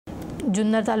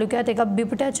जुन्नर तालुक्यात एका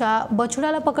बिबट्याच्या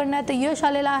बछड्याला पकडण्यात यश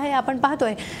आलेलं आहे। आपण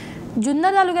पाहतोय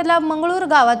जुन्नर तालुक्यातल्या मंगळूर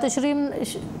गावात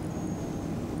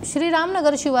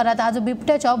श्रीरामनगर शिवारात आज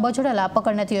बिबट्याच्या बछड्याला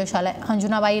पकडण्यात यश आलंय।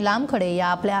 अंजुनाबाई लांबखडे या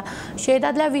आपल्या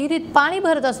शेतातल्या विहिरीत पाणी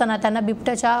भरत असताना त्यांना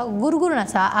बिबट्याच्या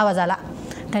गुरगुरण्याचा आवाज आला।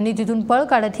 त्यांनी तिथून पळ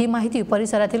काढत ही माहिती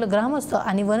परिसरातील ग्रामस्थ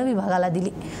आणि वन विभागाला दिली।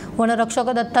 वनरक्षक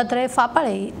दत्तात्रय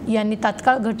फापाळे यांनी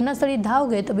तात्काळ घटनास्थळी धाव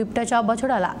घेत बिबट्याच्या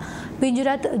बछड्याला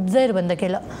पिंजऱ्यात जेरबंद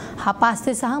केलं। हा 5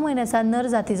 ते 6 महिन्याचा नर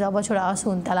जातीचा बछडा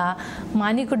असून त्याला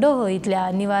माणिकडोह इथल्या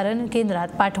निवारण केंद्रात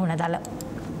पाठवण्यात आलं।